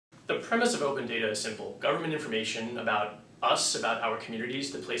The premise of open data is simple. Government information about us, about our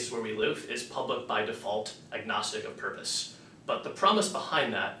communities, the places where we live, is public by default, agnostic of purpose. But the promise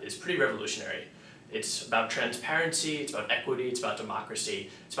behind that is pretty revolutionary. It's about transparency, it's about equity, it's about democracy.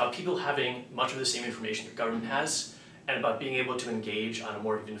 It's about people having much of the same information that government has, and about being able to engage on a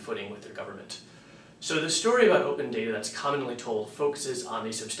more even footing with their government. So the story about open data that's commonly told focuses on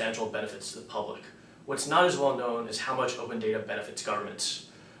the substantial benefits to the public. What's not as well known is how much open data benefits governments.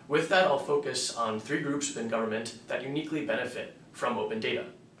 With that, I'll focus on three groups within government that uniquely benefit from open data.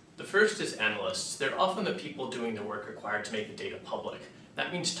 The first is analysts. They're often the people doing the work required to make the data public.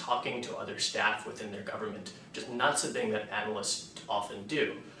 That means talking to other staff within their government, just not something that analysts often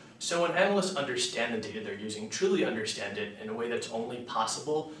do. So when analysts understand the data they're using, truly understand it in a way that's only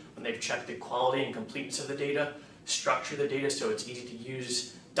possible when they've checked the quality and completeness of the data, structure the data so it's easy to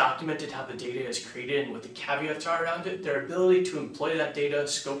use, documented how the data is created and what the caveats are around it, their ability to employ that data,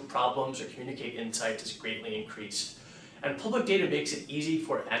 scope problems, or communicate insights is greatly increased. And public data makes it easy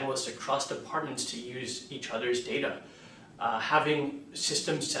for analysts across departments to use each other's data. Having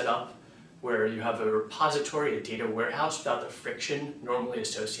systems set up where you have a repository, a data warehouse without the friction normally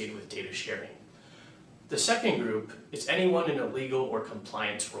associated with data sharing. The second group is anyone in a legal or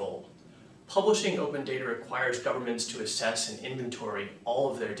compliance role. Publishing open data requires governments to assess and inventory all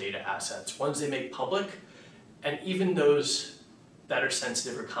of their data assets, ones they make public, and even those that are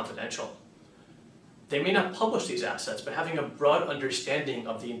sensitive or confidential. They may not publish these assets, but having a broad understanding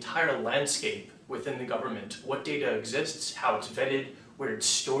of the entire landscape within the government, what data exists, how it's vetted, where it's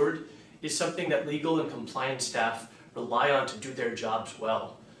stored, is something that legal and compliance staff rely on to do their jobs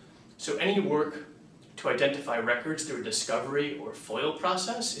well. So any work to identify records through a discovery or FOIL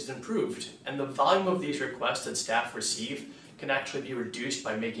process is improved, and the volume of these requests that staff receive can actually be reduced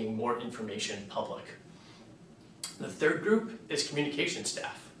by making more information public. The third group is communication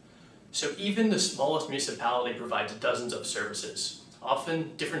staff. So even the smallest municipality provides dozens of services.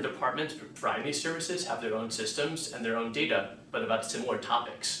 Often different departments providing these services have their own systems and their own data, but about similar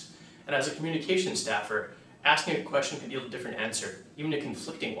topics. And as a communication staffer, asking a question can yield a different answer, even a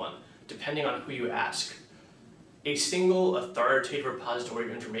conflicting one, depending on who you ask. A single authoritative repository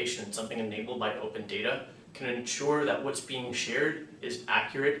of information, something enabled by open data, can ensure that what's being shared is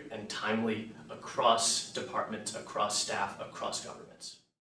accurate and timely across departments, across staff, across government.